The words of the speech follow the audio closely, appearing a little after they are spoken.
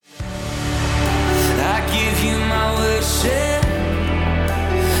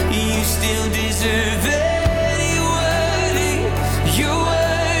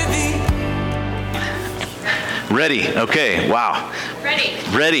Ready? Okay. Wow.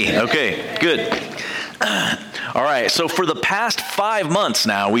 Ready. Okay. Good. All right. So for the past 5 months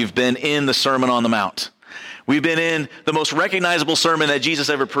now, we've been in the Sermon on the Mount. We've been in the most recognizable sermon that Jesus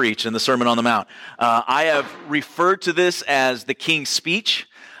ever preached, in the Sermon on the Mount. I have referred to this as the King's Speech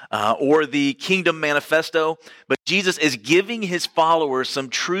or the Kingdom Manifesto, but Jesus is giving his followers some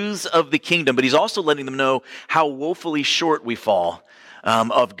truths of the kingdom, but he's also letting them know how woefully short we fall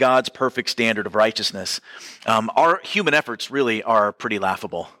of God's perfect standard of righteousness. Our human efforts really are pretty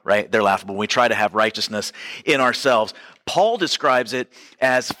laughable, right? They're laughable when we try to have righteousness in ourselves. Paul describes it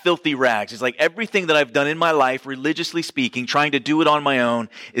as filthy rags. He's like, everything that I've done in my life, religiously speaking, trying to do it on my own,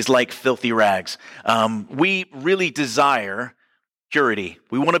 is like filthy rags. We really desire purity.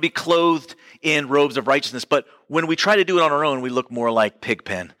 We want to be clothed in robes of righteousness, but when we try to do it on our own, we look more like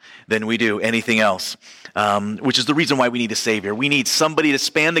Pigpen than we do anything else, which is the reason why we need a Savior. We need somebody to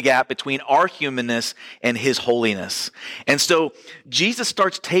span the gap between our humanness and his holiness. And so Jesus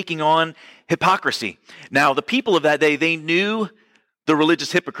starts taking on hypocrisy. Now, the people of that day, they knew the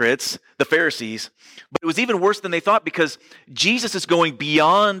religious hypocrites, the Pharisees, but it was even worse than they thought because Jesus is going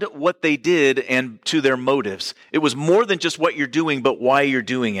beyond what they did and to their motives. It was more than just what you're doing, but why you're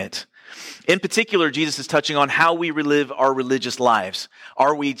doing it. In particular, Jesus is touching on how we live our religious lives.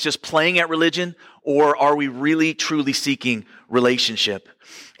 Are we just playing at religion, or are we really, truly seeking relationship?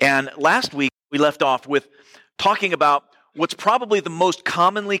 And last week, we left off with talking about what's probably the most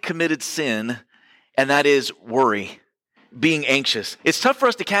commonly committed sin, and that is worry. Being anxious. It's tough for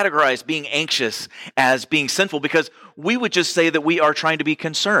us to categorize being anxious as being sinful because we would just say that we are trying to be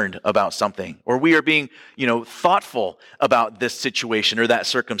concerned about something, or we are being, thoughtful about this situation or that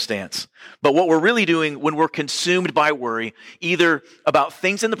circumstance. But what we're really doing when we're consumed by worry, either about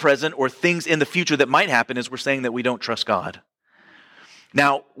things in the present or things in the future that might happen, is we're saying that we don't trust God.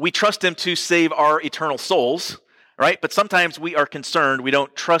 Now, we trust him to save our eternal souls, right? But sometimes we are concerned. We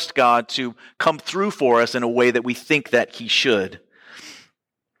don't trust God to come through for us in a way that we think that he should.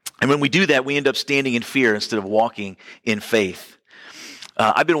 And when we do that, we end up standing in fear instead of walking in faith.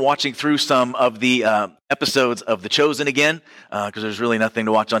 I've been watching through some of the episodes of The Chosen again, because there's really nothing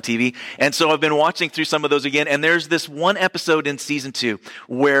to watch on TV. And so I've been watching through some of those again. And there's this one episode in season 2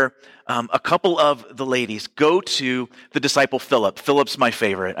 where a couple of the ladies go to the disciple Philip. Philip's my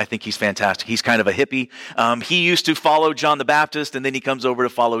favorite. I think he's fantastic. He's kind of a hippie. He used to follow John the Baptist, and then he comes over to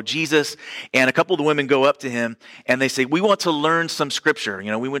follow Jesus. And a couple of the women go up to him, and they say, we want to learn some scripture.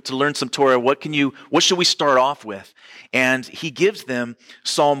 We want to learn some Torah. What should we start off with? And he gives them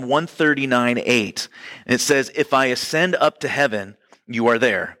Psalm 139:8. And it says, if I ascend up to heaven, you are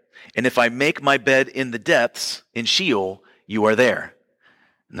there. And if I make my bed in the depths, in Sheol, you are there.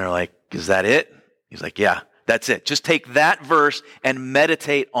 And they're like, is that it? He's like, yeah, that's it. Just take that verse and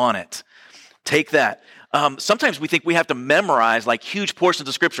meditate on it. Take that. Sometimes we think we have to memorize like huge portions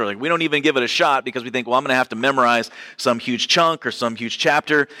of scripture. Like we don't even give it a shot because we think, well, I'm going to have to memorize some huge chunk or some huge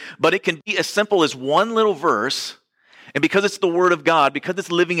chapter. But it can be as simple as one little verse. And because it's the Word of God, because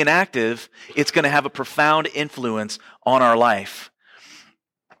it's living and active, it's going to have a profound influence on our life.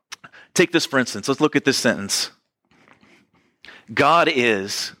 Take this for instance. Let's look at this sentence. God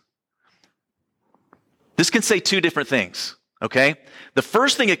is. This can say two different things, okay? The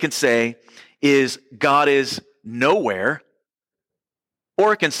first thing it can say is God is nowhere,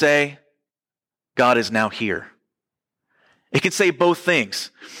 or it can say God is now here. It can say both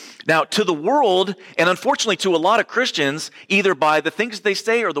things. Now, to the world, and unfortunately to a lot of Christians, either by the things they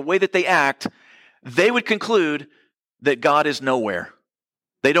say or the way that they act, they would conclude that God is nowhere.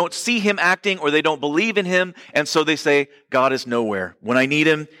 They don't see him acting, or they don't believe in him, and so they say, God is nowhere. When I need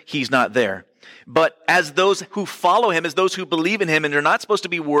him, he's not there. But as those who follow him, as those who believe in him, and they're not supposed to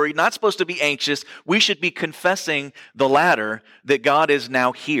be worried, not supposed to be anxious, we should be confessing the latter, that God is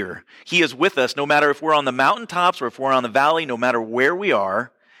now here. He is with us, no matter if we're on the mountaintops or if we're on the valley, no matter where we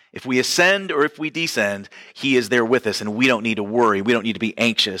are. If we ascend or if we descend, he is there with us, and we don't need to worry. We don't need to be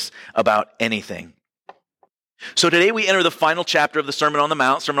anxious about anything. So today we enter the final chapter of the Sermon on the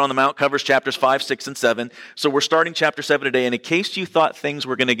Mount. Sermon on the Mount covers chapters 5, 6, and 7. So we're starting chapter 7 today, and in case you thought things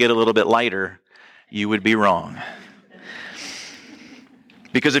were going to get a little bit lighter, you would be wrong.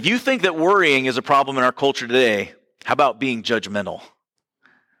 Because if you think that worrying is a problem in our culture today, how about being judgmental?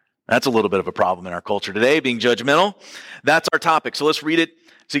 That's a little bit of a problem in our culture today, being judgmental. That's our topic. So let's read it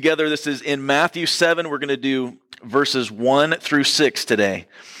together. This is in Matthew 7. We're going to do verses 1 through 6 today.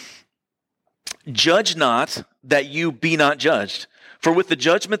 Judge not, that you be not judged. For with the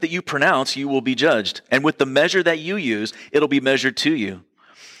judgment that you pronounce, you will be judged. And with the measure that you use, it'll be measured to you.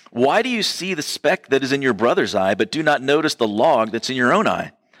 Why do you see the speck that is in your brother's eye, but do not notice the log that's in your own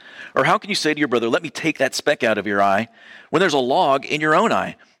eye? Or how can you say to your brother, let me take that speck out of your eye, when there's a log in your own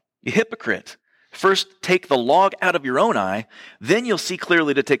eye? You hypocrite. First take the log out of your own eye, then you'll see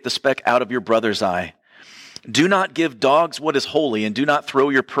clearly to take the speck out of your brother's eye. Do not give dogs what is holy, and do not throw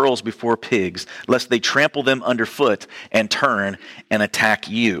your pearls before pigs, lest they trample them underfoot and turn and attack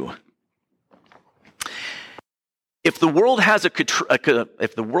you. If the world has a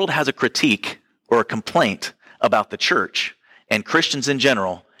critique or a complaint about the church and Christians in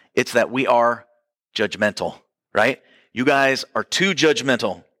general, it's that we are judgmental, right? You guys are too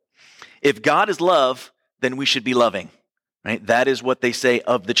judgmental. If God is love, then we should be loving, right? That is what they say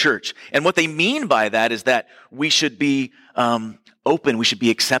of the church. And what they mean by that is that we should be open, we should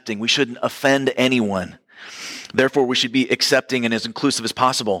be accepting, we shouldn't offend anyone. Therefore, we should be accepting and as inclusive as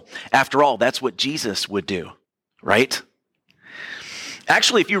possible. After all, that's what Jesus would do, right?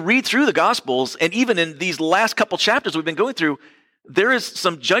 Actually, if you read through the Gospels, and even in these last couple chapters we've been going through, there is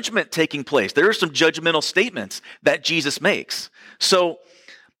some judgment taking place. There are some judgmental statements that Jesus makes. So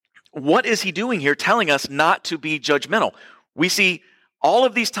what is he doing here, telling us not to be judgmental? We see all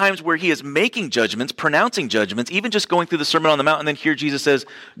of these times where he is making judgments, pronouncing judgments, even just going through the Sermon on the Mount, and then here Jesus says,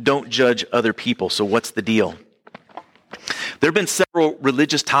 don't judge other people. So what's the deal? There have been several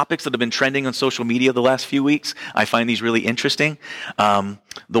religious topics that have been trending on social media the last few weeks. I find these really interesting. The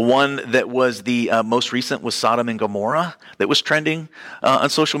one that was the most recent was Sodom and Gomorrah that was trending on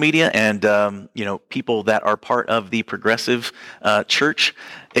social media, and people that are part of the progressive church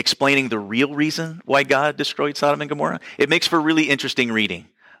explaining the real reason why God destroyed Sodom and Gomorrah. It makes for really interesting reading.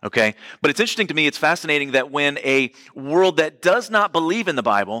 Okay, but it's interesting to me, it's fascinating that when a world that does not believe in the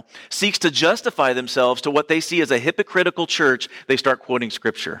Bible seeks to justify themselves to what they see as a hypocritical church, they start quoting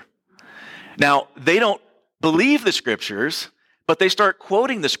Scripture. Now, they don't believe the Scriptures, but they start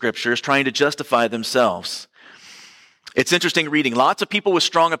quoting the Scriptures trying to justify themselves. It's interesting reading. Lots of people with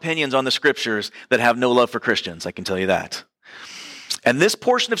strong opinions on the Scriptures that have no love for Christians, I can tell you that. And this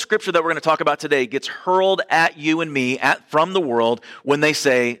portion of Scripture that we're going to talk about today gets hurled at you and me from the world when they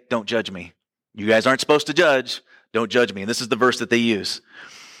say, don't judge me. You guys aren't supposed to judge. Don't judge me. And this is the verse that they use.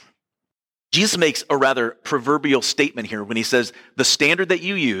 Jesus makes a rather proverbial statement here when he says, the standard that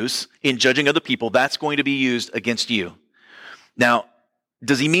you use in judging other people, that's going to be used against you. Now,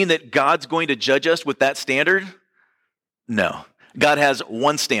 does he mean that God's going to judge us with that standard? No. God has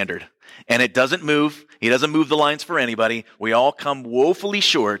one standard, and it doesn't move. He doesn't move the lines for anybody. We all come woefully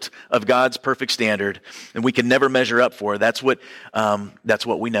short of God's perfect standard, and we can never measure up for it. That's what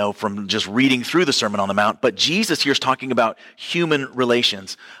we know from just reading through the Sermon on the Mount. But Jesus here is talking about human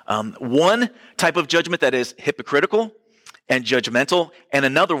relations. One type of judgment that is hypocritical and judgmental, and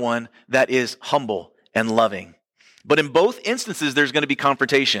another one that is humble and loving. But in both instances, there's going to be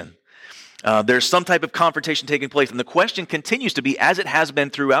confrontation. There's some type of confrontation taking place, and the question continues to be, as it has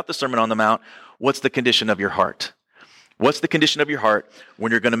been throughout the Sermon on the Mount, what's the condition of your heart? What's the condition of your heart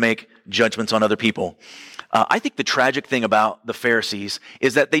when you're going to make judgments on other people? I think the tragic thing about the Pharisees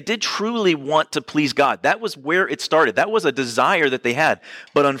is that they did truly want to please God. That was where it started. That was a desire that they had.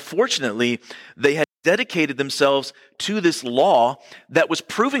 But unfortunately, they had dedicated themselves to this law that was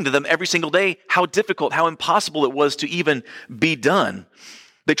proving to them every single day how difficult, how impossible it was to even be done.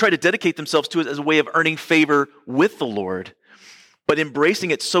 They tried to dedicate themselves to it as a way of earning favor with the Lord, but embracing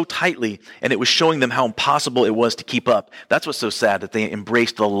it so tightly, and it was showing them how impossible it was to keep up. That's what's so sad, that they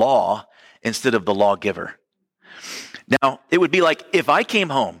embraced the law instead of the lawgiver. Now, it would be like if I came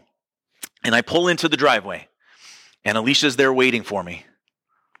home and I pull into the driveway and Alicia's there waiting for me,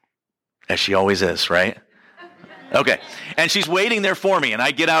 as she always is, right? Okay. And she's waiting there for me, and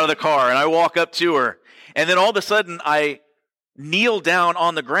I get out of the car and I walk up to her, and then all of a sudden I kneel down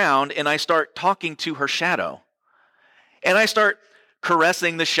on the ground and I start talking to her shadow. And I start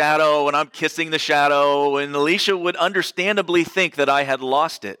caressing the shadow and I'm kissing the shadow, and Alicia would understandably think that I had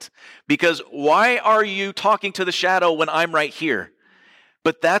lost it. Because why are you talking to the shadow when I'm right here?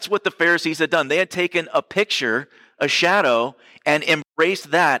 But that's what the Pharisees had done. They had taken a picture, a shadow, and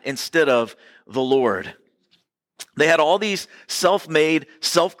embraced that instead of the Lord. They had all these self-made,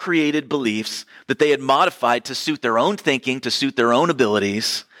 self-created beliefs that they had modified to suit their own thinking, to suit their own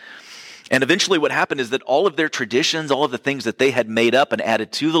abilities. And eventually what happened is that all of their traditions, all of the things that they had made up and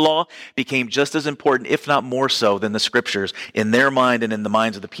added to the law became just as important, if not more so, than the Scriptures in their mind and in the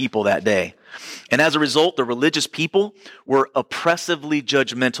minds of the people that day. And as a result, the religious people were oppressively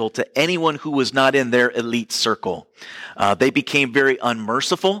judgmental to anyone who was not in their elite circle. They became very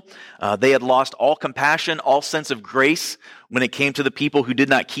unmerciful. They had lost all compassion, all sense of grace when it came to the people who did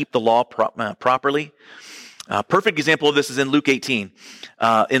not keep the law properly. Perfect example of this is in Luke 18.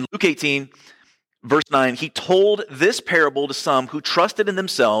 In Luke 18, Verse 9, he told this parable to some who trusted in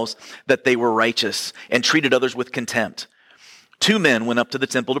themselves that they were righteous and treated others with contempt. 2 men went up to the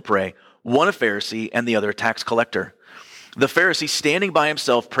temple to pray, one a Pharisee and the other a tax collector. The Pharisee, standing by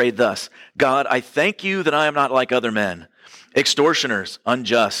himself, prayed thus, God, I thank you that I am not like other men, extortioners,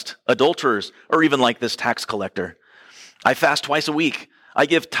 unjust, adulterers, or even like this tax collector. I fast twice a week. I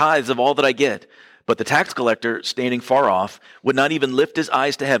give tithes of all that I get. But the tax collector, standing far off, would not even lift his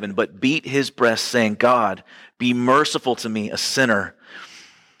eyes to heaven, but beat his breast, saying, God, be merciful to me, a sinner.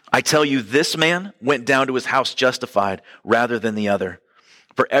 I tell you, this man went down to his house justified rather than the other.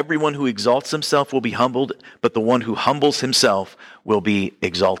 For everyone who exalts himself will be humbled, but the one who humbles himself will be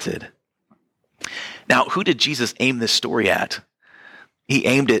exalted. Now, who did Jesus aim this story at? He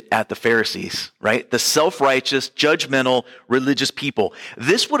aimed it at the Pharisees, right? The self-righteous, judgmental, religious people.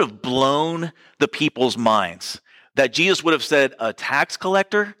 This would have blown the people's minds, that Jesus would have said a tax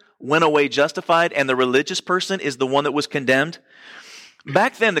collector went away justified and the religious person is the one that was condemned.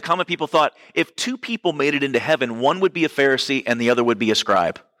 Back then, the common people thought if 2 people made it into heaven, one would be a Pharisee and the other would be a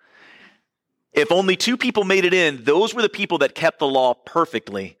scribe. If only 2 people made it in, those were the people that kept the law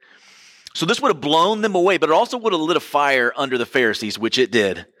perfectly. So this would have blown them away, but it also would have lit a fire under the Pharisees, which it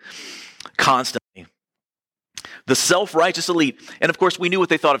did constantly. The self-righteous elite. And of course, we knew what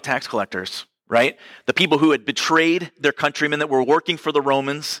they thought of tax collectors, right? The people who had betrayed their countrymen, that were working for the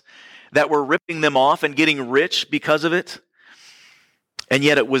Romans, that were ripping them off and getting rich because of it. And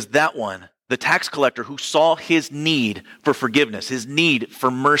yet it was that one, the tax collector, who saw his need for forgiveness, his need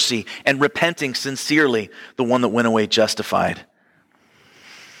for mercy, and repenting sincerely, the one that went away justified.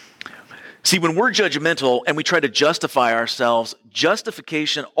 See, when we're judgmental and we try to justify ourselves,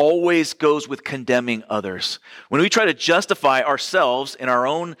 justification always goes with condemning others. When we try to justify ourselves in our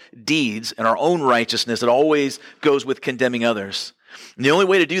own deeds and our own righteousness, it always goes with condemning others. And the only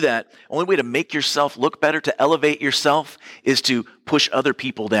way to do that, only way to make yourself look better, to elevate yourself, is to push other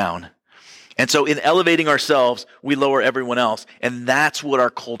people down. And so in elevating ourselves, we lower everyone else. And that's what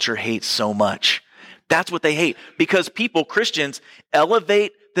our culture hates so much. That's what they hate. Because people, Christians,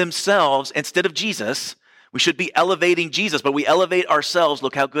 elevate themselves instead of Jesus. We should be elevating Jesus, but we elevate ourselves.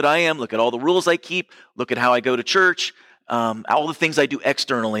 Look how good I am. Look at all the rules I keep. Look at how I go to church. All the things I do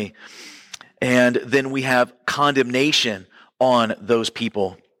externally. And then we have condemnation on those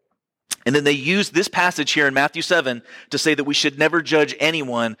people. And then they use this passage here in Matthew 7 to say that we should never judge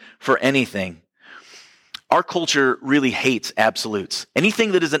anyone for anything. Our culture really hates absolutes.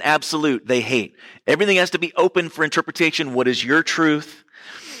 Anything that is an absolute, they hate. Everything has to be open for interpretation. What is your truth?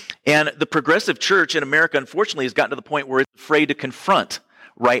 And the progressive church in America, unfortunately, has gotten to the point where it's afraid to confront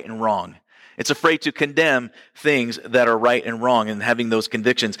right and wrong. It's afraid to condemn things that are right and wrong and having those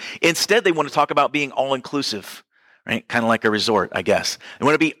convictions. Instead, they want to talk about being all-inclusive. Right? Kind of like a resort, I guess. They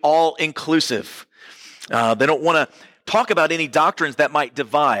want to be all-inclusive. They don't want to talk about any doctrines that might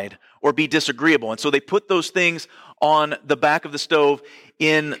divide or be disagreeable. And so they put those things on the back of the stove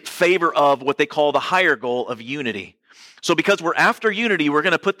in favor of what they call the higher goal of unity. So because we're after unity, we're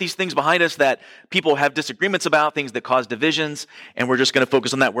going to put these things behind us that people have disagreements about, things that cause divisions, and we're just going to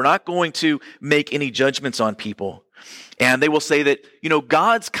focus on that. We're not going to make any judgments on people. And they will say that,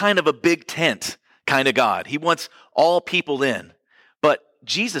 God's kind of a big tent kind of God. He wants all people in. But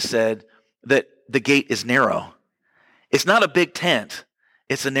Jesus said that the gate is narrow. It's not a big tent.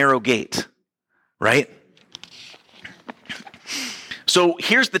 It's a narrow gate, right? So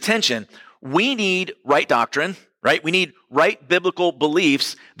here's the tension. We need right doctrine, right? We need right biblical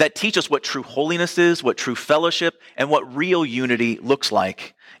beliefs that teach us what true holiness is, what true fellowship, and what real unity looks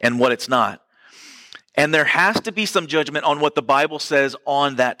like, and what it's not. And there has to be some judgment on what the Bible says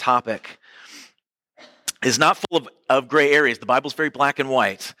on that topic. It's not full of gray areas. The Bible's very black and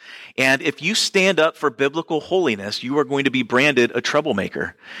white. And if you stand up for biblical holiness, you are going to be branded a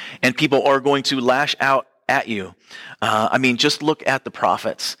troublemaker. And people are going to lash out at you. Just look at the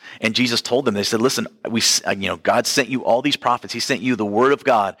prophets. And Jesus told them, they said, listen, God sent you all these prophets. He sent you the word of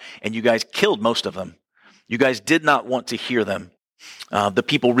God, and you guys killed most of them. You guys did not want to hear them. The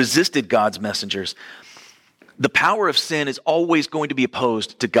people resisted God's messengers. The power of sin is always going to be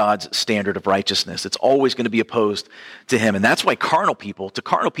opposed to God's standard of righteousness. It's always going to be opposed to him. And that's why to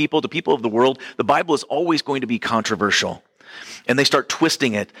people of the world, the Bible is always going to be controversial. And they start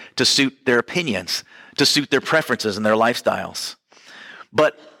twisting it to suit their opinions, to suit their preferences and their lifestyles.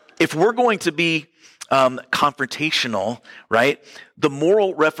 But if we're going to be confrontational, right, the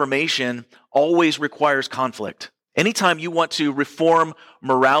moral reformation always requires conflict. Anytime you want to reform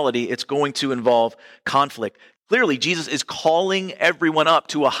morality, it's going to involve conflict. Clearly, Jesus is calling everyone up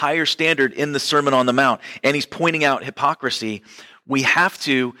to a higher standard in the Sermon on the Mount, and he's pointing out hypocrisy we have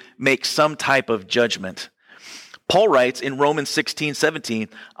to make some type of judgment. Paul writes in Romans 16:17,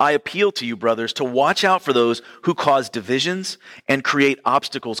 I appeal to you, brothers, to watch out for those who cause divisions and create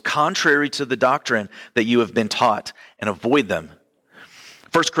obstacles contrary to the doctrine that you have been taught, and avoid them.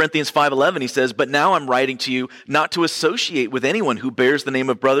 1 Corinthians 5:11, he says, but now I'm writing to you not to associate with anyone who bears the name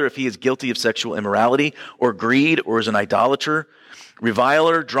of brother if he is guilty of sexual immorality or greed or is an idolater,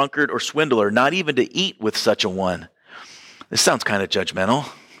 reviler, drunkard, or swindler, not even to eat with such a one. This sounds kind of judgmental,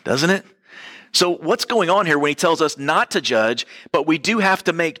 doesn't it? So what's going on here when he tells us not to judge, but we do have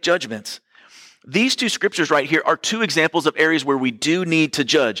to make judgments? These two scriptures right here are two examples of areas where we do need to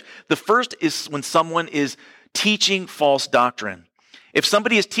judge. The first is when someone is teaching false doctrine. If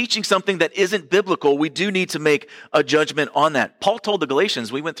somebody is teaching something that isn't biblical, we do need to make a judgment on that. Paul told the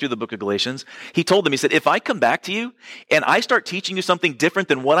Galatians, we went through the book of Galatians, he told them, he said, if I come back to you and I start teaching you something different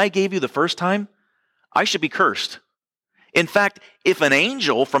than what I gave you the first time, I should be cursed. In fact, if an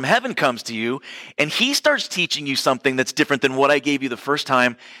angel from heaven comes to you and he starts teaching you something that's different than what I gave you the first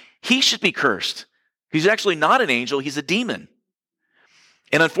time, he should be cursed. He's actually not an angel, he's a demon.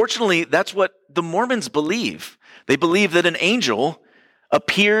 And unfortunately, that's what the Mormons believe. They believe that an angel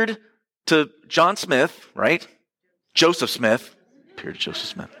appeared to John Smith, right? Joseph Smith. Appeared to Joseph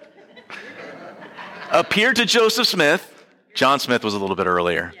Smith. Appeared to Joseph Smith. John Smith was a little bit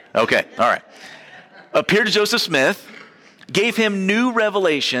earlier. Okay, all right. Appeared to Joseph Smith, gave him new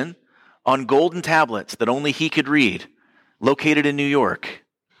revelation on golden tablets that only he could read, located in New York.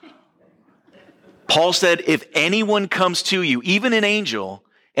 Paul said, if anyone comes to you, even an angel,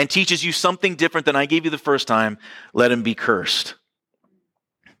 and teaches you something different than I gave you the first time, let him be cursed.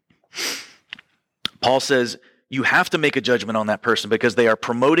 Paul says you have to make a judgment on that person because they are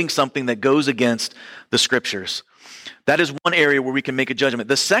promoting something that goes against the scriptures. That is one area where we can make a judgment.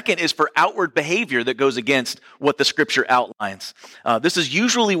 The second is for outward behavior that goes against what the scripture outlines. This is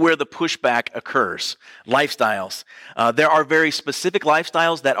usually where the pushback occurs. Lifestyles. There are very specific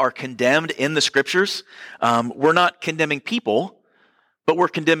lifestyles that are condemned in the scriptures. We're not condemning people, but we're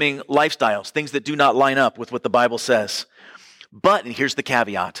condemning lifestyles, things that do not line up with what the Bible says. But, and here's the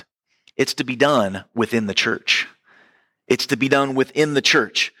caveat, it's to be done within the church. It's to be done within the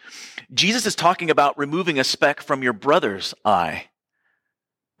church. Jesus is talking about removing a speck from your brother's eye.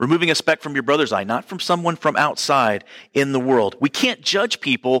 Removing a speck from your brother's eye, not from someone from outside in the world. We can't judge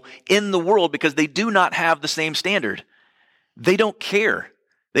people in the world because they do not have the same standard. They don't care.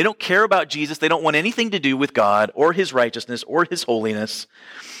 They don't care about Jesus. They don't want anything to do with God or his righteousness or his holiness.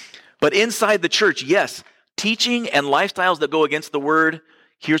 But inside the church, yes, teaching and lifestyles that go against the word,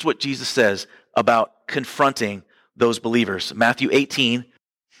 here's what Jesus says about confronting those believers. Matthew 18,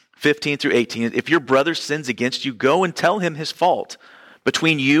 15 through 18. If your brother sins against you, go and tell him his fault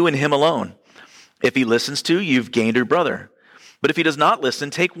between you and him alone. If he listens to you, you've gained your brother. But if he does not listen,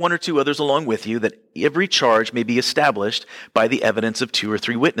 take one or two others along with you, that every charge may be established by the evidence of 2 or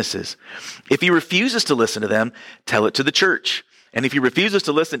 3 witnesses. If he refuses to listen to them, tell it to the church. And if he refuses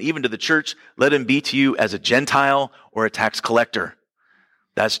to listen even to the church, let him be to you as a Gentile or a tax collector.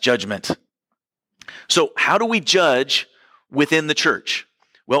 That's judgment. So how do we judge within the church?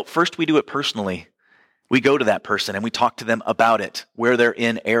 Well, first we do it personally. We go to that person and we talk to them about it, where they're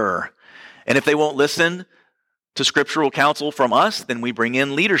in error. And if they won't listen to scriptural counsel from us, then we bring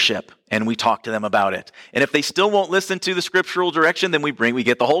in leadership and we talk to them about it. And if they still won't listen to the scriptural direction, then we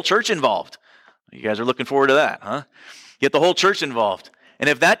get the whole church involved. You guys are looking forward to that, huh? Get the whole church involved. And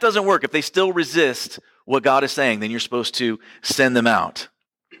if that doesn't work, if they still resist what God is saying, then you're supposed to send them out.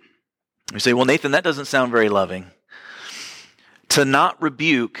 You say, well, Nathan, that doesn't sound very loving. To not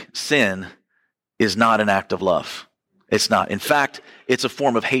rebuke sin is not an act of love. It's not. In fact, it's a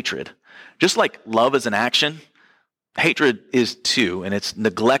form of hatred. Just like love is an action, hatred is too, and it's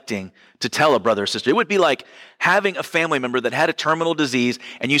neglecting to tell a brother or sister. It would be like having a family member that had a terminal disease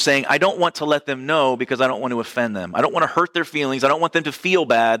and you saying, I don't want to let them know because I don't want to offend them. I don't want to hurt their feelings. I don't want them to feel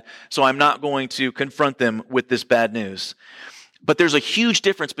bad, so I'm not going to confront them with this bad news. But there's a huge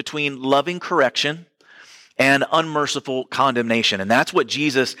difference between loving correction and unmerciful condemnation. And that's what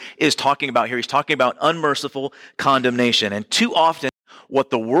Jesus is talking about here. He's talking about unmerciful condemnation. And too often, what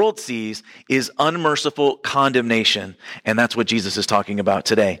the world sees is unmerciful condemnation. And that's what Jesus is talking about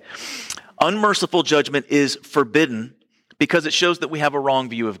today. Unmerciful judgment is forbidden because it shows that we have a wrong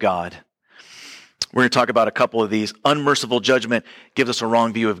view of God. We're going to talk about a couple of these. Unmerciful judgment gives us a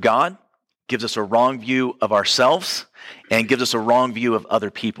wrong view of God, gives us a wrong view of ourselves, and gives us a wrong view of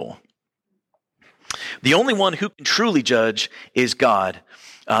other people. The only one who can truly judge is God.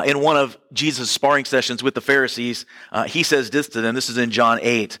 In one of Jesus' sparring sessions with the Pharisees, he says this to them. This is in John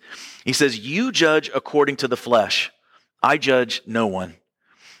 8. He says, you judge according to the flesh. I judge no one.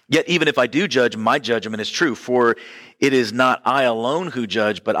 Yet even if I do judge, my judgment is true, for it is not I alone who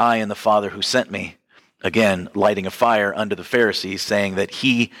judge, but I and the Father who sent me. Again, lighting a fire under the Pharisees, saying that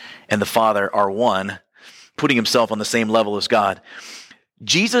he and the Father are one, putting himself on the same level as God.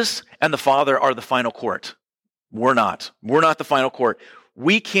 Jesus and the Father are the final court. We're not. We're not the final court.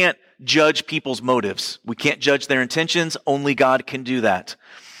 We can't judge people's motives. We can't judge their intentions. Only God can do that.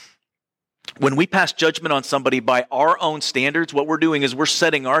 When we pass judgment on somebody by our own standards, what we're doing is we're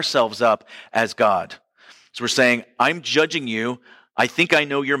setting ourselves up as God. So we're saying, I'm judging you. I think I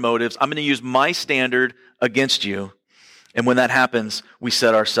know your motives. I'm going to use my standard against you. And when that happens, we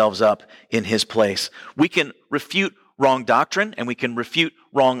set ourselves up in his place. We can refute wrong doctrine and we can refute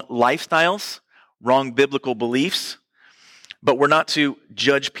wrong lifestyles, wrong biblical beliefs, but we're not to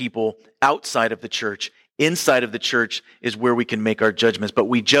judge people outside of the church. Inside of the church is where we can make our judgments, but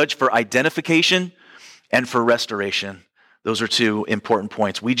we judge for identification and for restoration. Those are two important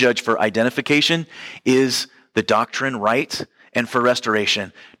points. We judge for identification. Is the doctrine right? And for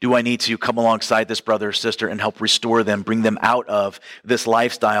restoration, do I need to come alongside this brother or sister and help restore them, bring them out of this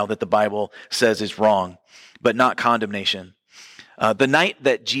lifestyle that the Bible says is wrong, but not condemnation? The night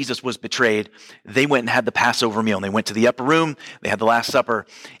that Jesus was betrayed, they went and had the Passover meal, and they went to the upper room, they had the Last Supper,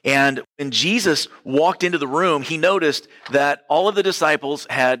 and when Jesus walked into the room, he noticed that all of the disciples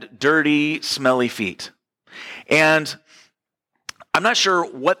had dirty, smelly feet. And I'm not sure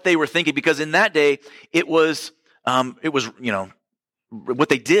what they were thinking, because in that day, it was, what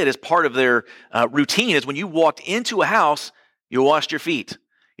they did as part of their routine is when you walked into a house, you washed your feet.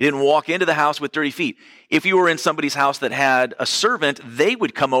 You didn't walk into the house with dirty feet. If you were in somebody's house that had a servant, they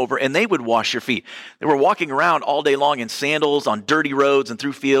would come over and they would wash your feet. They were walking around all day long in sandals on dirty roads and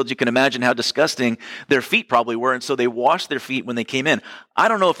through fields. You can imagine how disgusting their feet probably were, and so they washed their feet when they came in. I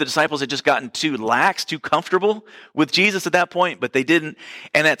don't know if the disciples had just gotten too lax, too comfortable with Jesus at that point, but they didn't.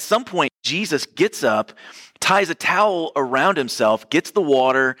 And at some point, Jesus gets up, ties a towel around himself, gets the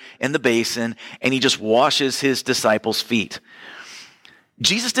water and the basin, and he just washes his disciples' feet.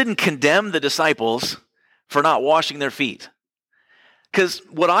 Jesus didn't condemn the disciples for not washing their feet. Because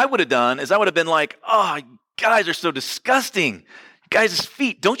what I would have done is I would have been like, oh, you guys are so disgusting. You guys'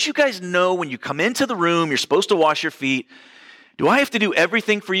 feet, don't you guys know when you come into the room, you're supposed to wash your feet? Do I have to do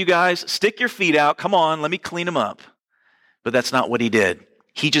everything for you guys? Stick your feet out. Come on, let me clean them up. But that's not what he did.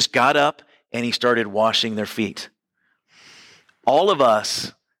 He just got up and he started washing their feet. All of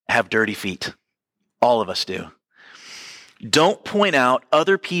us have dirty feet. All of us do. Don't point out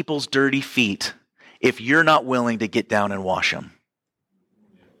other people's dirty feet if you're not willing to get down and wash them.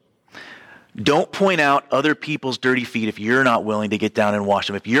 Don't point out other people's dirty feet if you're not willing to get down and wash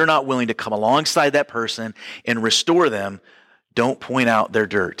them. If you're not willing to come alongside that person and restore them, don't point out their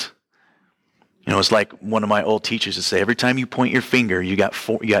dirt. You know, it's like one of my old teachers would say, every time you point your finger, you got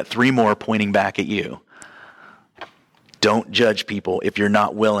three more pointing back at you. Don't judge people if you're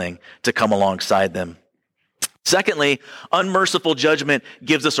not willing to come alongside them. Secondly, unmerciful judgment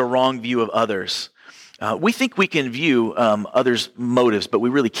gives us a wrong view of others. We think we can view others' motives, but we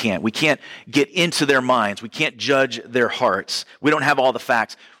really can't. We can't get into their minds. We can't judge their hearts. We don't have all the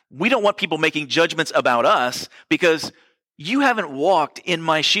facts. We don't want people making judgments about us because you haven't walked in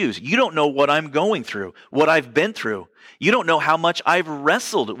my shoes. You don't know what I'm going through, what I've been through. You don't know how much I've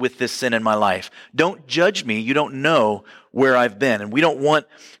wrestled with this sin in my life. Don't judge me. You don't know where I've been. And we don't want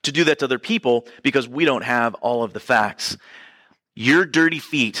to do that to other people because we don't have all of the facts. Your dirty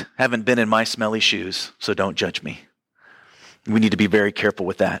feet haven't been in my smelly shoes, so don't judge me. We need to be very careful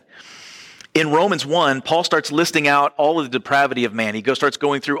with that. In Romans 1, Paul starts listing out all of the depravity of man. He starts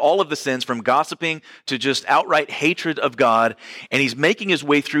going through all of the sins from gossiping to just outright hatred of God. And he's making his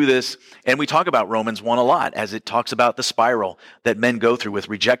way through this. And we talk about Romans 1 a lot as it talks about the spiral that men go through with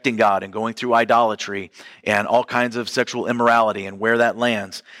rejecting God and going through idolatry and all kinds of sexual immorality and where that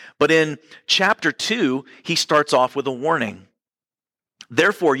lands. But in chapter 2, he starts off with a warning.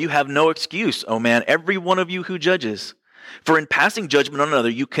 Therefore, you have no excuse, O man, every one of you who judges. For in passing judgment on another,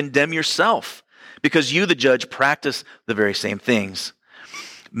 you condemn yourself, because you, the judge, practice the very same things.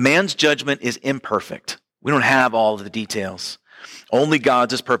 Man's judgment is imperfect. We don't have all of the details. Only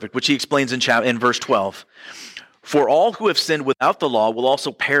God's is perfect, which he explains in verse 12. For all who have sinned without the law will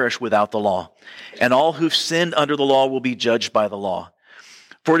also perish without the law, and all who've sinned under the law will be judged by the law.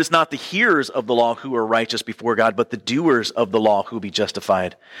 For it is not the hearers of the law who are righteous before God, but the doers of the law who will be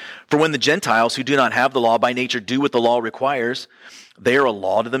justified. For when the Gentiles who do not have the law by nature do what the law requires, they are a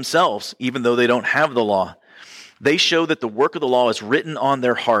law to themselves, even though they don't have the law. They show that the work of the law is written on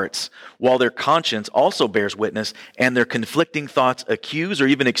their hearts, while their conscience also bears witness, and their conflicting thoughts accuse or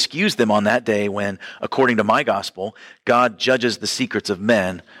even excuse them on that day when, according to my gospel, God judges the secrets of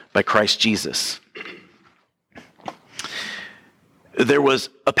men by Christ Jesus. There was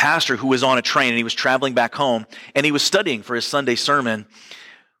a pastor who was on a train and he was traveling back home and he was studying for his Sunday sermon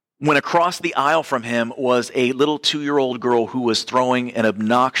when across the aisle from him was a little 2-year-old girl who was throwing an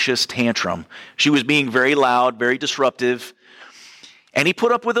obnoxious tantrum. She was being very loud, very disruptive, and he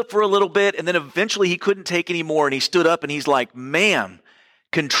put up with it for a little bit, and then eventually he couldn't take any more, and he stood up and he's like, "Ma'am,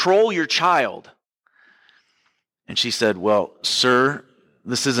 control your child." And she said, "Well, sir,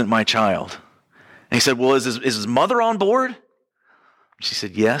 this isn't my child." And he said, "Well, is his mother on board?" She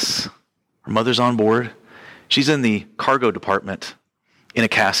said, "Yes, her mother's on board. She's in the cargo department in a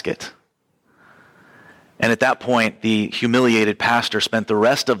casket." And at that point, the humiliated pastor spent the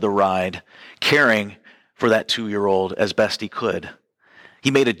rest of the ride caring for that 2-year-old as best he could. He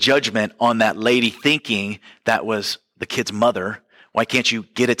made a judgment on that lady thinking that was the kid's mother. Why can't you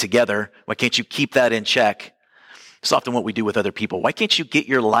get it together? Why can't you keep that in check? It's often what we do with other people. Why can't you get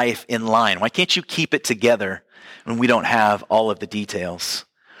your life in line? Why can't you keep it together when we don't have all of the details?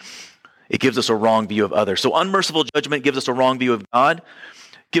 It gives us a wrong view of others. So unmerciful judgment gives us a wrong view of God,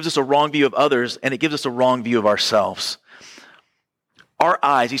 gives us a wrong view of others, and it gives us a wrong view of ourselves. Our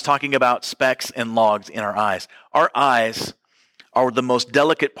eyes, he's talking about specks and logs in our eyes. Our eyes are the most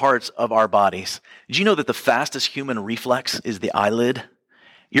delicate parts of our bodies. Did you know that the fastest human reflex is the eyelid?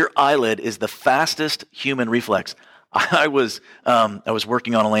 Your eyelid is the fastest human reflex. I was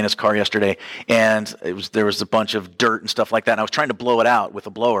working on Elena's car yesterday, and there was a bunch of dirt and stuff like that, and I was trying to blow it out with a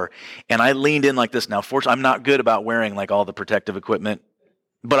blower, and I leaned in like this. Now, fortunately, I'm not good about wearing like all the protective equipment,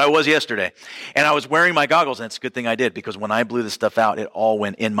 but I was yesterday, and I was wearing my goggles, and it's a good thing I did, because when I blew this stuff out, it all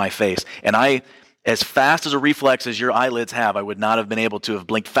went in my face, and as fast as a reflex as your eyelids have, I would not have been able to have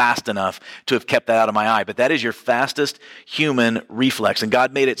blinked fast enough to have kept that out of my eye. But that is your fastest human reflex. And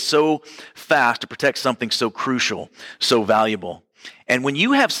God made it so fast to protect something so crucial, so valuable. And when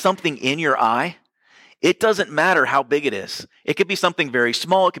you have something in your eye, it doesn't matter how big it is. It could be something very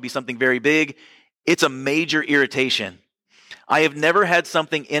small. It could be something very big. It's a major irritation. I have never had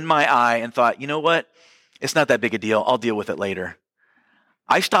something in my eye and thought, you know what? It's not that big a deal. I'll deal with it later.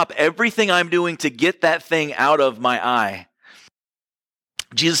 I stop everything I'm doing to get that thing out of my eye.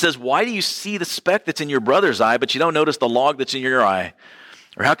 Jesus says, why do you see the speck that's in your brother's eye, but you don't notice the log that's in your eye?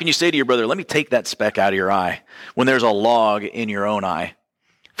 Or how can you say to your brother, let me take that speck out of your eye, when there's a log in your own eye?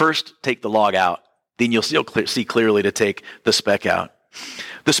 First, take the log out. Then you'll see clearly to take the speck out.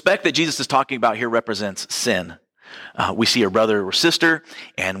 The speck that Jesus is talking about here represents sin. We see a brother or sister,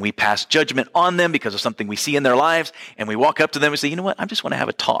 and we pass judgment on them because of something we see in their lives, and we walk up to them and say, you know what, I just want to have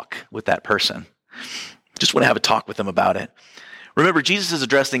a talk with that person. Just want to have a talk with them about it. Remember, Jesus is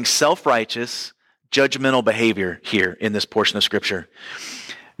addressing self-righteous, judgmental behavior here in this portion of Scripture.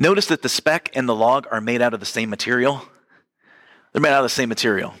 Notice that the speck and the log are made out of the same material. They're made out of the same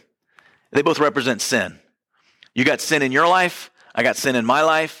material. They both represent sin. You got sin in your life, I got sin in my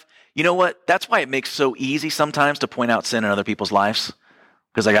life. You know what? That's why it makes so easy sometimes to point out sin in other people's lives,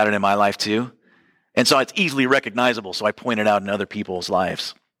 because I got it in my life too. And so it's easily recognizable, so I point it out in other people's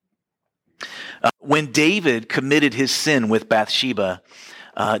lives. When David committed his sin with Bathsheba,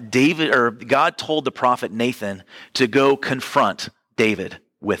 God told the prophet Nathan to go confront David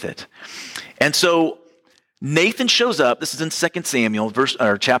with it. And so Nathan shows up. This is in 2 Samuel,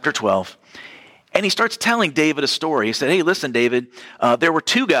 chapter 12. And he starts telling David a story. He said, hey, listen, David, there were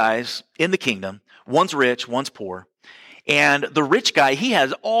 2 guys in the kingdom. One's rich, one's poor. And the rich guy, he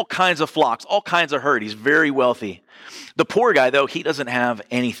has all kinds of flocks, all kinds of herd. He's very wealthy. The poor guy, though, he doesn't have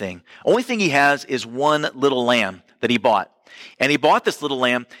anything. Only thing he has is one little lamb that he bought. And he bought this little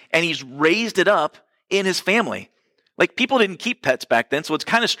lamb, and he's raised it up in his family. Like, people didn't keep pets back then, so it's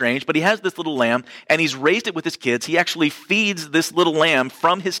kind of strange, but he has this little lamb, and he's raised it with his kids. He actually feeds this little lamb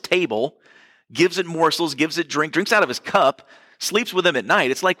from his table, gives it morsels, gives it drinks out of his cup, sleeps with him at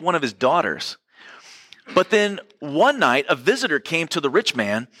night. It's like one of his daughters. But then one night, a visitor came to the rich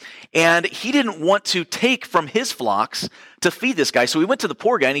man, and he didn't want to take from his flocks to feed this guy. So he went to the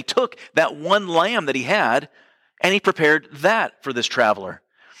poor guy, and he took that one lamb that he had, and he prepared that for this traveler.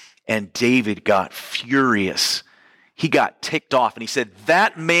 And David got furious. He got ticked off, and he said,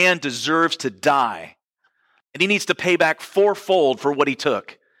 that man deserves to die, and he needs to pay back 4-fold for what he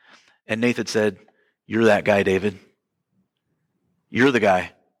took. And Nathan said, you're that guy, David. You're the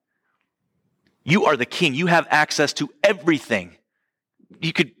guy. You are the king. You have access to everything.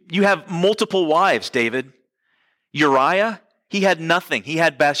 You have multiple wives, David. Uriah, He had nothing. He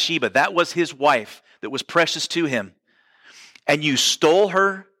had Bathsheba. That was his wife that was precious to him. And you stole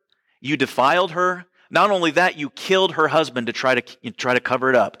her, you defiled her. Not only that, you killed her husband to try to cover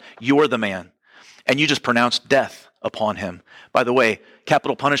it up. You're the man. And you just pronounced death upon him. By the way,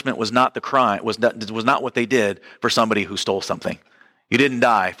 capital punishment was not the crime, was not what they did for somebody who stole something. You didn't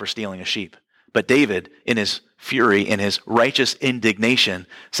die for stealing a sheep. But David, in his fury, in his righteous indignation,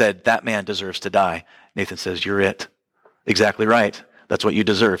 said, that man deserves to die. Nathan says, you're it. Exactly right. That's what you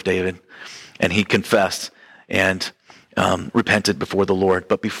deserve, David. And he confessed and repented before the Lord.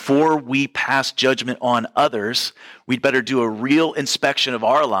 But before we pass judgment on others, we'd better do a real inspection of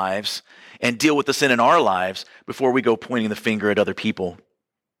our lives and deal with the sin in our lives before we go pointing the finger at other people.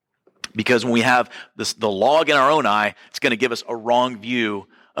 Because when we have the log in our own eye, it's going to give us a wrong view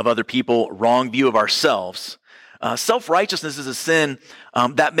of other people, wrong view of ourselves. Self-righteousness is a sin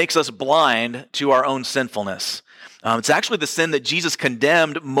that makes us blind to our own sinfulness. It's actually the sin that Jesus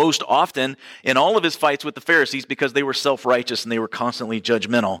condemned most often in all of his fights with the Pharisees because they were self-righteous and they were constantly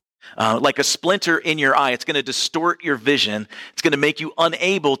judgmental. Like a splinter in your eye, it's going to distort your vision. It's going to make you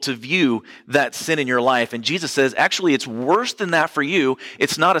unable to view that sin in your life. And Jesus says, actually, it's worse than that for you.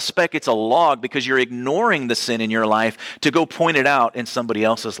 It's not a speck, it's a log because you're ignoring the sin in your life to go point it out in somebody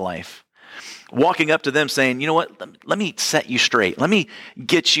else's life. Walking up to them saying, you know what, let me set you straight. Let me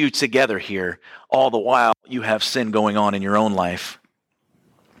get you together here, all the while you have sin going on in your own life.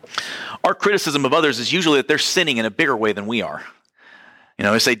 Our criticism of others is usually that they're sinning in a bigger way than we are. You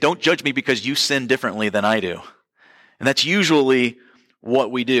know, they say, don't judge me because you sin differently than I do. And that's usually what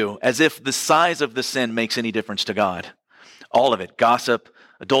we do, as if the size of the sin makes any difference to God. All of it, gossip,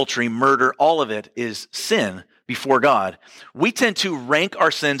 adultery, murder, all of it is sin before God. We tend to rank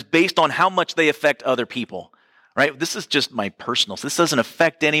our sins based on how much they affect other people, right? This is just my personal. This doesn't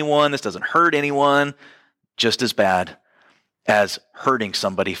affect anyone. This doesn't hurt anyone. Just as bad as hurting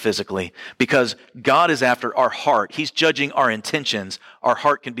somebody physically, because God is after our heart. He's judging our intentions. Our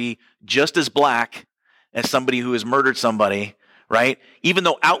heart can be just as black as somebody who has murdered somebody, right? Even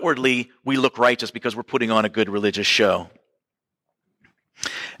though outwardly we look righteous because we're putting on a good religious show.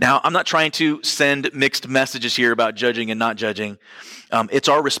 Now, I'm not trying to send mixed messages here about judging and not judging. It's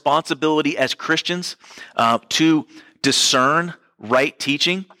our responsibility as Christians to discern right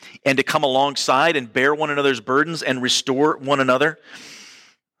teaching and to come alongside and bear one another's burdens and restore one another.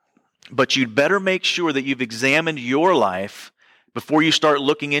 But you'd better make sure that you've examined your life before you start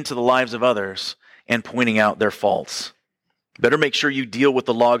looking into the lives of others and pointing out their faults. Better make sure you deal with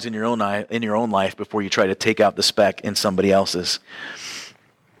the logs in your own life before you try to take out the speck in somebody else's.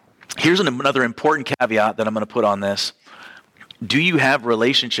 Here's another important caveat that I'm going to put on this. Do you have a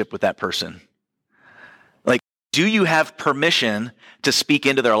relationship with that person? Like, do you have permission to speak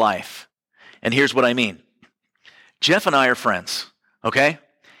into their life? And here's what I mean. Jeff and I are friends, okay?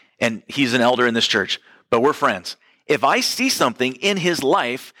 And he's an elder in this church, but we're friends. If I see something in his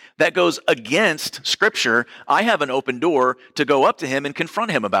life that goes against Scripture, I have an open door to go up to him and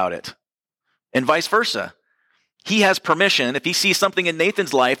confront him about it, and vice versa. He has permission, if he sees something in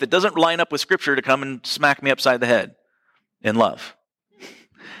Nathan's life that doesn't line up with Scripture, to come and smack me upside the head in love.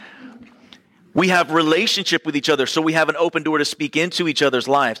 We have relationship with each other, so we have an open door to speak into each other's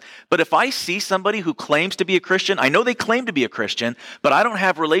lives. But if I see somebody who claims to be a Christian, I know they claim to be a Christian, but I don't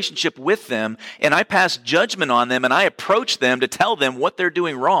have relationship with them, and I pass judgment on them, and I approach them to tell them what they're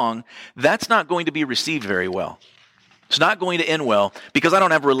doing wrong, that's not going to be received very well. It's not going to end well because I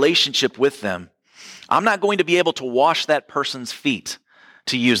don't have a relationship with them. I'm not going to be able to wash that person's feet,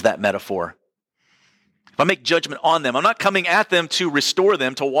 to use that metaphor. If I make judgment on them, I'm not coming at them to restore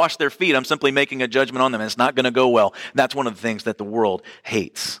them, to wash their feet. I'm simply making a judgment on them, and it's not going to go well. That's one of the things that the world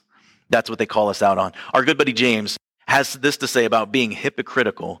hates. That's what they call us out on. Our good buddy James has this to say about being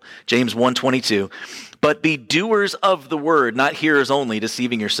hypocritical. James 1:22, but be doers of the word, not hearers only,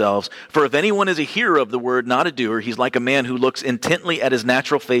 deceiving yourselves. For if anyone is a hearer of the word, not a doer, he's like a man who looks intently at his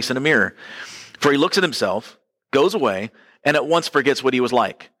natural face in a mirror. For he looks at himself, goes away, and at once forgets what he was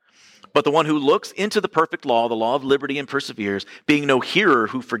like. But the one who looks into the perfect law, the law of liberty, and perseveres, being no hearer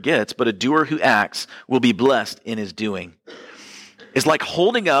who forgets, but a doer who acts, will be blessed in his doing. It's like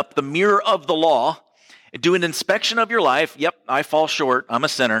holding up the mirror of the law, do an inspection of your life. Yep, I fall short. I'm a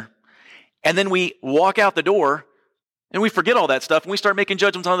sinner. And then we walk out the door, and we forget all that stuff, and we start making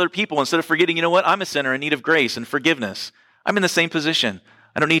judgments on other people instead of forgetting, you know what? I'm a sinner in need of grace and forgiveness. I'm in the same position.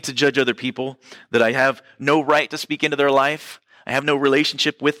 I don't need to judge other people, that I have no right to speak into their life. I have no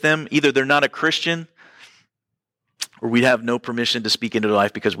relationship with them. Either they're not a Christian, or we have no permission to speak into their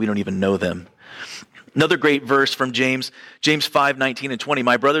life because we don't even know them. Another great verse from James 5:19 and 20.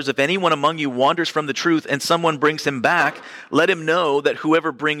 My brothers, if anyone among you wanders from the truth and someone brings him back, let him know that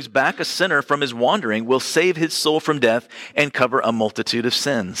whoever brings back a sinner from his wandering will save his soul from death and cover a multitude of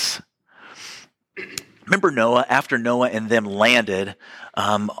sins. Remember Noah, after Noah and them landed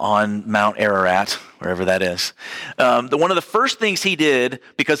on Mount Ararat, wherever that is. One of the first things he did,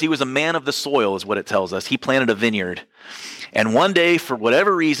 because he was a man of the soil is what it tells us, he planted a vineyard. And one day, for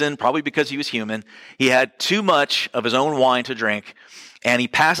whatever reason, probably because he was human, he had too much of his own wine to drink, and he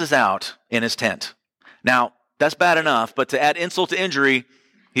passes out in his tent. Now, that's bad enough, but to add insult to injury,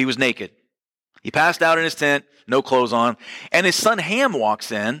 he was naked. He passed out in his tent, no clothes on, and his son Ham walks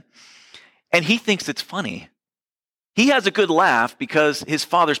in, and he thinks it's funny. He has a good laugh because his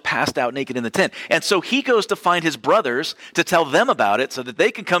father's passed out naked in the tent. And so he goes to find his brothers to tell them about it so that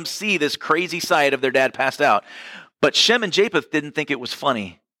they can come see this crazy sight of their dad passed out. But Shem and Japheth didn't think it was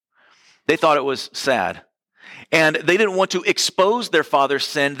funny. They thought it was sad. And they didn't want to expose their father's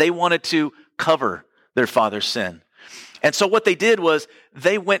sin. They wanted to cover their father's sin. And so what they did was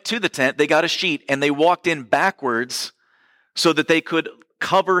they went to the tent, they got a sheet, and they walked in backwards so that they could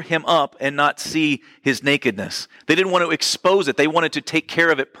cover him up and not see his nakedness. They didn't want to expose it. They wanted to take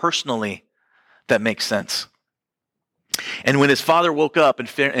care of it personally. That makes sense. And when his father woke up and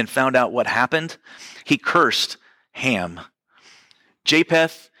found out what happened, he cursed Ham.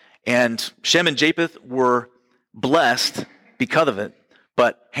 Japheth and Shem and Japheth were blessed because of it,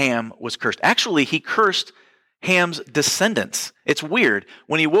 but Ham was cursed. Actually, he cursed Ham's descendants. It's weird.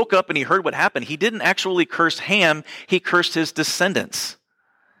 When he woke up and he heard what happened, he didn't actually curse Ham, he cursed his descendants.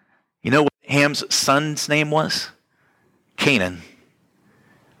 You know what Ham's son's name was? Canaan,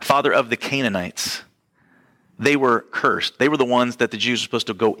 father of the Canaanites. They were cursed. They were the ones that the Jews were supposed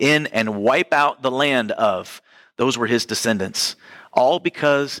to go in and wipe out the land of. Those were his descendants. All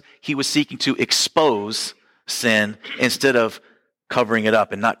because he was seeking to expose sin instead of covering it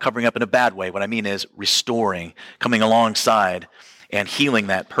up, and not covering up in a bad way. What I mean is restoring, coming alongside and healing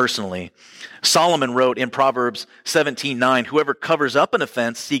that personally. Solomon wrote in Proverbs 17:9, whoever covers up an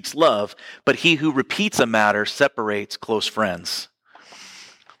offense seeks love, but he who repeats a matter separates close friends.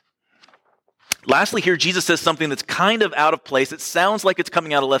 Lastly, here Jesus says something that's kind of out of place. It sounds like it's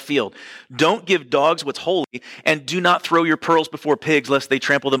coming out of left field. Don't give dogs what's holy, and do not throw your pearls before pigs, lest they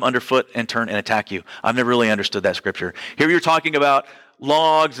trample them underfoot and turn and attack you. I've never really understood that scripture. Here you're talking about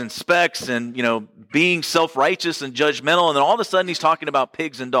logs and specks and, being self-righteous and judgmental, and then all of a sudden he's talking about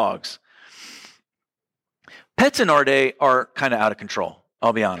pigs and dogs. Pets in our day are kind of out of control.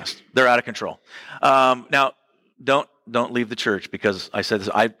 I'll be honest. They're out of control. Now, don't leave the church because I said this.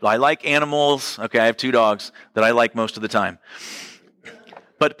 I like animals. Okay, I have 2 dogs that I like most of the time.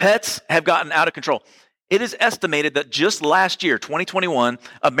 But pets have gotten out of control. It is estimated that just last year, 2021,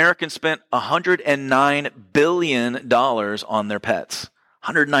 Americans spent $109 billion on their pets.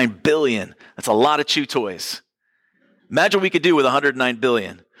 $109 billion. That's a lot of chew toys. Imagine what we could do with $109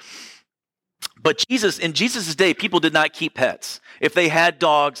 billion. But in Jesus' day, people did not keep pets. If they had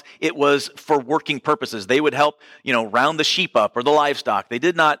dogs, it was for working purposes. They would help, round the sheep up or the livestock. They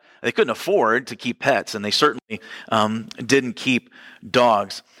couldn't afford to keep pets, and they certainly didn't keep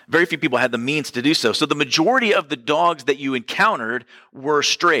dogs. Very few people had the means to do so. So the majority of the dogs that you encountered were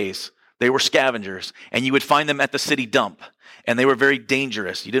strays. They were scavengers, and you would find them at the city dump, and they were very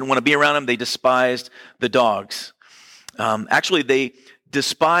dangerous. You didn't want to be around them. They despised the dogs. Actually, they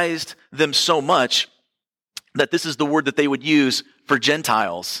despised them so much that this is the word that they would use for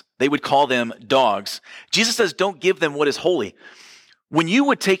Gentiles. They would call them dogs. Jesus says, don't give them what is holy. When you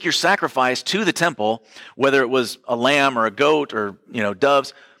would take your sacrifice to the temple, whether it was a lamb or a goat or,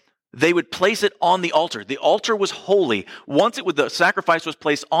 doves, they would place it on the altar. The altar was holy. Once the sacrifice was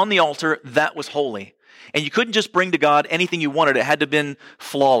placed on the altar, that was holy. And you couldn't just bring to God anything you wanted. It had to have been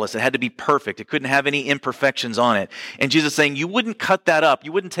flawless. It had to be perfect. It couldn't have any imperfections on it. And Jesus is saying, you wouldn't cut that up.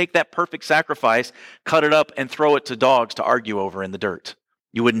 You wouldn't take that perfect sacrifice, cut it up, and throw it to dogs to argue over in the dirt.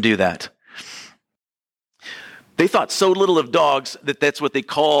 You wouldn't do that. They thought so little of dogs that that's what they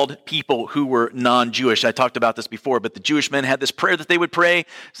called people who were non-Jewish. I talked about this before, but the Jewish men had this prayer that they would pray,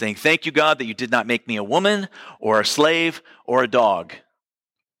 saying, thank you, God, that you did not make me a woman or a slave or a dog.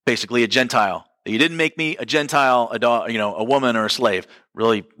 Basically, a Gentile. You didn't make me a Gentile, a dog, a woman or a slave.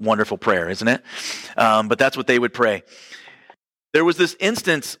 Really wonderful prayer, isn't it? But that's what they would pray. There was this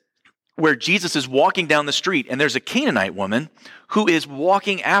instance where Jesus is walking down the street, and there's a Canaanite woman who is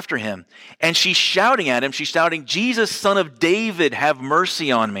walking after him, and she's shouting at him. She's shouting, Jesus, son of David, have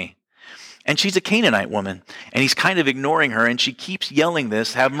mercy on me. And she's a Canaanite woman, and he's kind of ignoring her, and she keeps yelling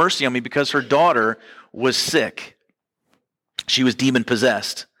this, have mercy on me, because her daughter was sick. She was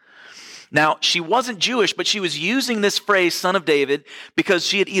demon-possessed. Now, she wasn't Jewish, but she was using this phrase, son of David, because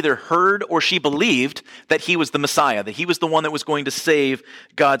she had either heard or she believed that he was the Messiah, that he was the one that was going to save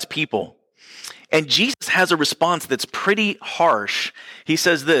God's people. And Jesus has a response that's pretty harsh. He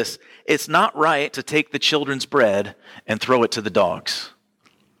says this, it's not right to take the children's bread and throw it to the dogs.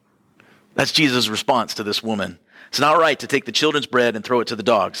 That's Jesus' response to this woman. It's not right to take the children's bread and throw it to the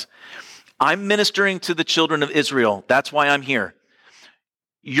dogs. I'm ministering to the children of Israel. That's why I'm here.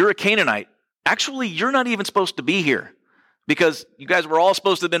 You're a Canaanite. Actually, you're not even supposed to be here because you guys were all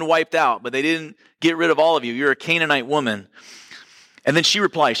supposed to have been wiped out, but they didn't get rid of all of you. You're a Canaanite woman. And then she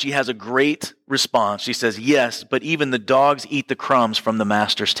replies, she has a great response. She says, yes, but even the dogs eat the crumbs from the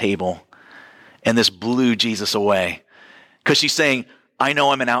master's table. And this blew Jesus away because she's saying, I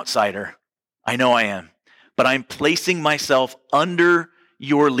know I'm an outsider. I know I am, but I'm placing myself under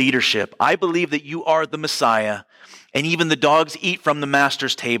your leadership. I believe that you are the Messiah, and even the dogs eat from the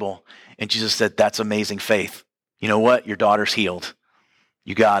master's table. And Jesus said, that's amazing faith. You know what? Your daughter's healed.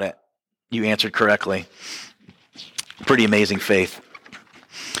 You got it. You answered correctly. Pretty amazing faith.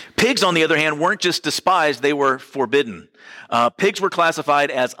 Pigs, on the other hand, weren't just despised, they were forbidden. Pigs were classified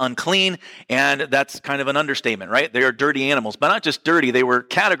as unclean, and that's kind of an understatement, right? They are dirty animals, but not just dirty, they were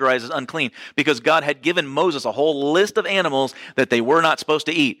categorized as unclean because God had given Moses a whole list of animals that they were not supposed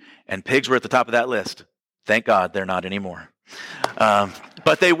to eat, and pigs were at the top of that list. Thank God they're not anymore.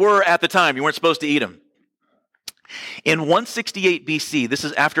 But they were at the time. You weren't supposed to eat them. In 168 BC, this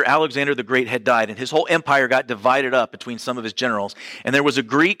is after Alexander the Great had died, and his whole empire got divided up between some of his generals. And there was a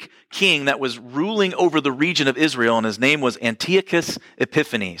Greek king that was ruling over the region of Israel, and his name was Antiochus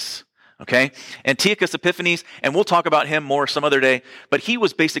Epiphanes. Okay? Antiochus Epiphanes, and we'll talk about him more some other day, but he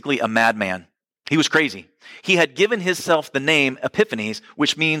was basically a madman. He was crazy. He had given himself the name Epiphanes,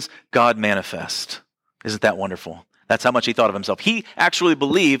 which means God manifest. Isn't that wonderful? That's how much he thought of himself. He actually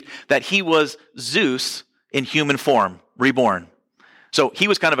believed that he was Zeus in human form, reborn. So he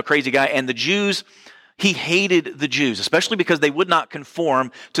was kind of a crazy guy, and the Jews, he hated the Jews, especially because they would not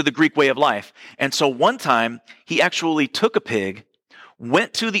conform to the Greek way of life. And so one time, he actually took a pig,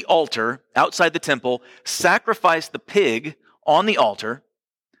 went to the altar outside the temple, sacrificed the pig on the altar,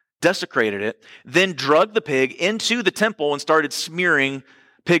 desecrated it, then drugged the pig into the temple and started smearing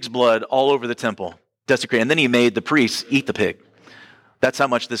pig's blood all over the temple, desecrated. And then he made the priests eat the pig. That's how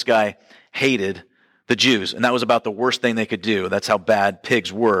much this guy hated the Jews, and that was about the worst thing they could do. That's how bad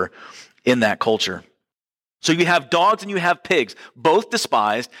pigs were in that culture. So you have dogs and you have pigs, both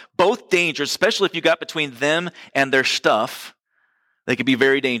despised, both dangerous, especially if you got between them and their stuff. They could be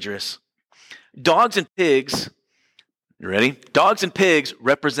very dangerous. Dogs and pigs, you ready? Dogs and pigs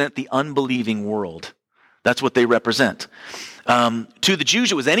represent the unbelieving world. That's what they represent. To the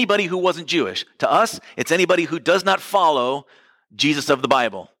Jews, it was anybody who wasn't Jewish. To us, it's anybody who does not follow Jesus of the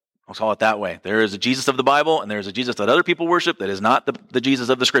Bible. I'll call it that way. There is a Jesus of the Bible, and there is a Jesus that other people worship that is not the Jesus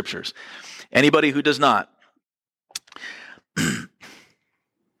of the Scriptures. Anybody who does not. To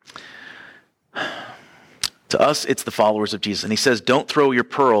us, it's the followers of Jesus. And he says, don't throw your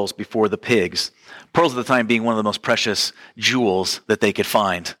pearls before the pigs. Pearls at the time being one of the most precious jewels that they could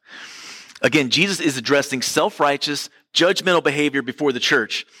find. Again, Jesus is addressing self-righteous, judgmental behavior before the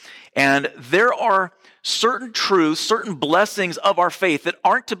church. And there are certain truths, certain blessings of our faith that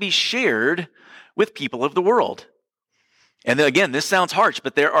aren't to be shared with people of the world. And then again, this sounds harsh,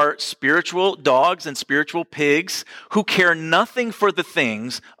 but there are spiritual dogs and spiritual pigs who care nothing for the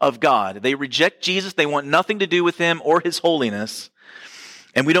things of God. They reject Jesus. They want nothing to do with him or his holiness.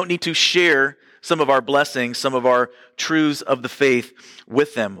 And we don't need to share some of our blessings, some of our truths of the faith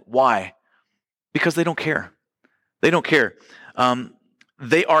with them. Why? Because they don't care. They don't care.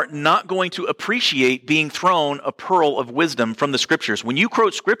 They are not going to appreciate being thrown a pearl of wisdom from the Scriptures. When you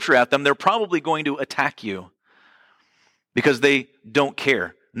quote Scripture at them, they're probably going to attack you because they don't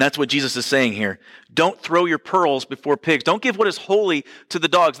care. And that's what Jesus is saying here. Don't throw your pearls before pigs. Don't give what is holy to the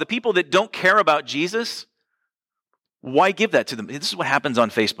dogs. The people that don't care about Jesus, why give that to them? This is what happens on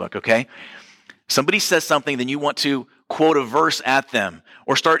Facebook, okay? Somebody says something, then you want to quote a verse at them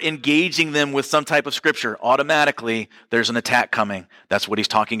or start engaging them with some type of scripture. Automatically, there's an attack coming. That's what he's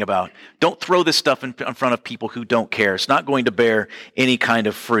talking about. Don't throw this stuff in front of people who don't care. It's not going to bear any kind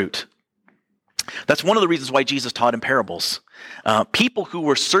of fruit. That's one of the reasons why Jesus taught in parables. People who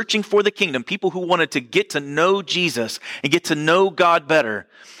were searching for the kingdom, people who wanted to get to know Jesus and get to know God better,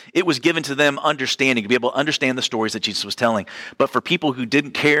 it was given to them understanding, to be able to understand the stories that Jesus was telling. But for people who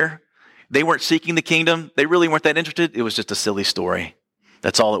didn't care, they weren't seeking the kingdom, they really weren't that interested, it was just a silly story.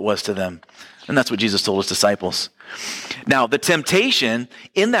 That's all it was to them. And that's what Jesus told his disciples. Now, the temptation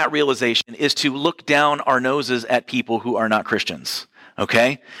in that realization is to look down our noses at people who are not Christians.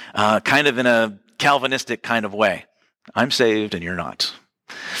 okay? Kind of in a Calvinistic kind of way. I'm saved and you're not.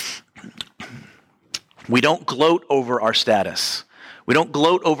 We don't gloat over our status. We don't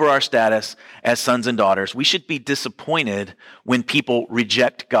gloat over our status as sons and daughters. We should be disappointed when people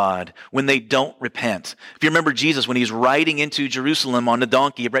reject God, when they don't repent. If you remember Jesus, when he's riding into Jerusalem on a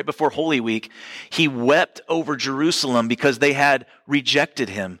donkey right before Holy Week, he wept over Jerusalem because they had rejected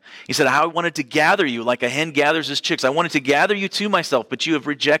him. He said, I wanted to gather you like a hen gathers his chicks. I wanted to gather you to myself, but you have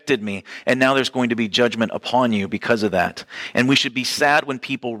rejected me. And now there's going to be judgment upon you because of that. And we should be sad when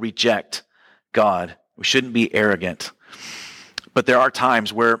people reject God. We shouldn't be arrogant. But there are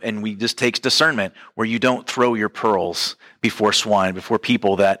times where, and this takes discernment, where you don't throw your pearls before swine, before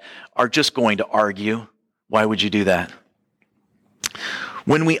people that are just going to argue. Why would you do that?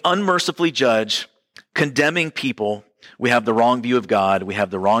 When we unmercifully judge, condemning people, we have the wrong view of God, we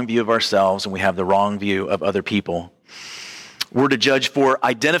have the wrong view of ourselves, and we have the wrong view of other people. We're to judge for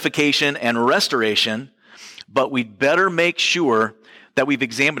identification and restoration, but we'd better make sure that we've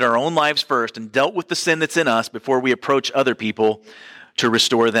examined our own lives first and dealt with the sin that's in us before we approach other people to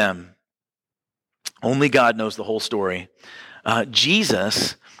restore them. Only God knows the whole story.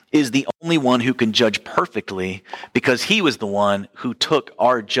 Jesus is the only one who can judge perfectly because he was the one who took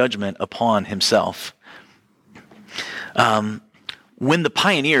our judgment upon himself. When the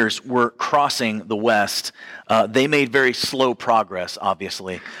pioneers were crossing the West, they made very slow progress,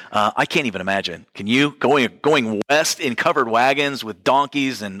 obviously. I can't even imagine. Can you? Going west in covered wagons with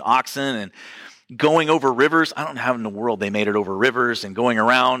donkeys and oxen and going over rivers. I don't know how in the world they made it over rivers and going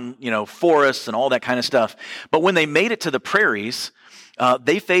around, forests and all that kind of stuff. But when they made it to the prairies,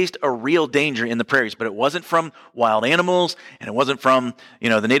 they faced a real danger in the prairies, but it wasn't from wild animals, and it wasn't from,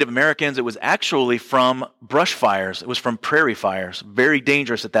 the Native Americans. It was actually from brush fires. It was from prairie fires, very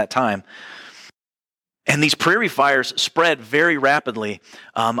dangerous at that time. And these prairie fires spread very rapidly.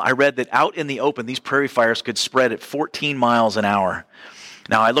 I read that out in the open, these prairie fires could spread at 14 miles an hour.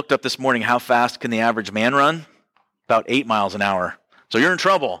 Now, I looked up this morning, how fast can the average man run? About 8 miles an hour. So you're in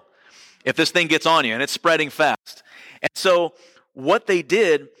trouble if this thing gets on you, and it's spreading fast. And so what they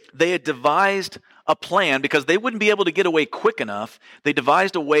did, they had devised a plan because they wouldn't be able to get away quick enough. They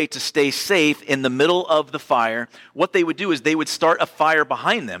devised a way to stay safe in the middle of the fire. What they would do is they would start a fire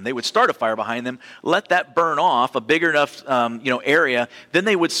behind them. Let that burn off a bigger enough area. Then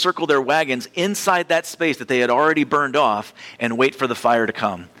they would circle their wagons inside that space that they had already burned off and wait for the fire to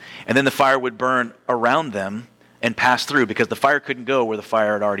come. And then the fire would burn around them and pass through because the fire couldn't go where the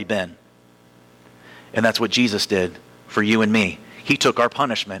fire had already been. And that's what Jesus did for you and me. He took our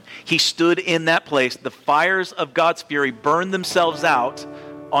punishment. He stood in that place. The fires of God's fury burned themselves out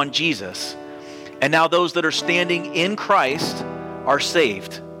on Jesus. And now those that are standing in Christ are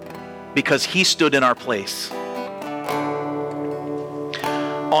saved because he stood in our place.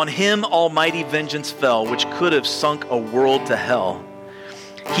 On him almighty vengeance fell, which could have sunk a world to hell.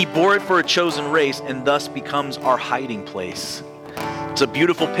 He bore it for a chosen race and thus becomes our hiding place. It's a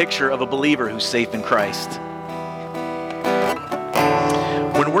beautiful picture of a believer who's safe in Christ.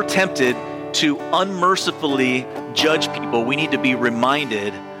 When we're tempted to unmercifully judge people, we need to be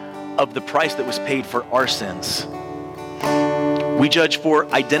reminded of the price that was paid for our sins. We judge for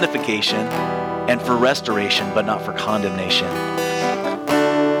identification and for restoration, but not for condemnation.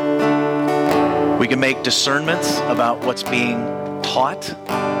 We can make discernments about what's being taught,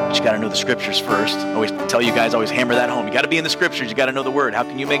 but you got to know the scriptures first. I always tell you guys, always hammer that home. You got to be in the scriptures. You got to know the word. How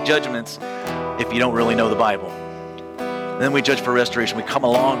can you make judgments if you don't really know the Bible? Then we judge for restoration. We come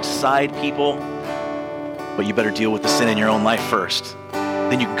alongside people, but you better deal with the sin in your own life first.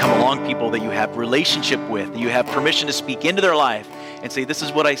 Then you can come along people that you have relationship with, that you have permission to speak into their life and say, this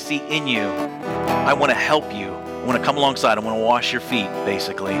is what I see in you. I want to help you. I want to come alongside. I want to wash your feet,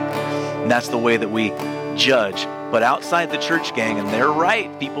 basically. And that's the way that we judge. But outside the church, gang, and they're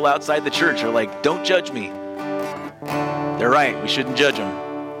right, people outside the church are like, don't judge me. They're right. We shouldn't judge them.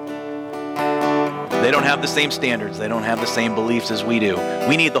 They don't have the same standards. They don't have the same beliefs as we do.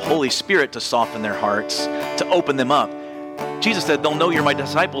 We need the Holy Spirit to soften their hearts, to open them up. Jesus said, they'll know you're my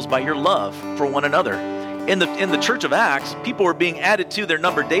disciples by your love for one another. In the church of Acts, people were being added to their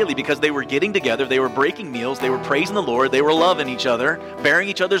number daily because they were getting together, they were breaking meals, they were praising the Lord, they were loving each other, bearing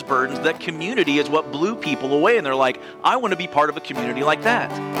each other's burdens. That community is what blew people away, and they're like, I want to be part of a community like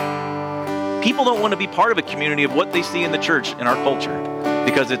that. People don't want to be part of a community of what they see in the church in our culture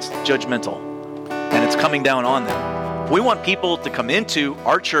because it's judgmental. And it's coming down on them. If we want people to come into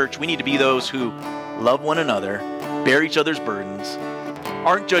our church, we need to be those who love one another, bear each other's burdens,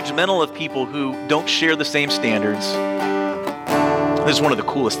 aren't judgmental of people who don't share the same standards. This is one of the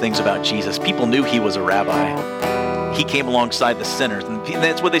coolest things about Jesus. People knew he was a rabbi. he came alongside the sinners. And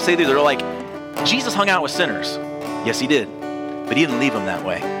that's what they say. They're like, Jesus hung out with sinners. Yes, he did. But he didn't leave them that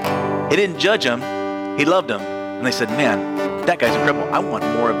way. He didn't judge them. He loved them. And they said, man, that guy's incredible. I want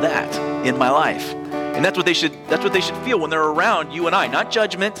more of that in my life. And that's what they should feel when they're around you and I. Not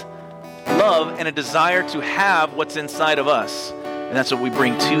judgment, love, and a desire to have what's inside of us. And that's what we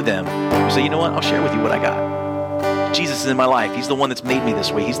bring to them. We say, you know what? I'll share with you what I got. Jesus is in my life. He's the one that's made me this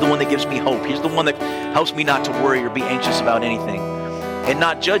way. He's the one that gives me hope. He's the one that helps me not to worry or be anxious about anything. And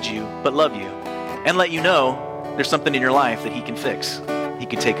not judge you, but love you. And let you know there's something in your life that he can fix. He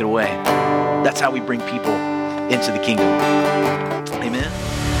can take it away. That's how we bring people into the kingdom. Amen.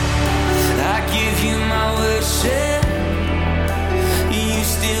 I give you my worship.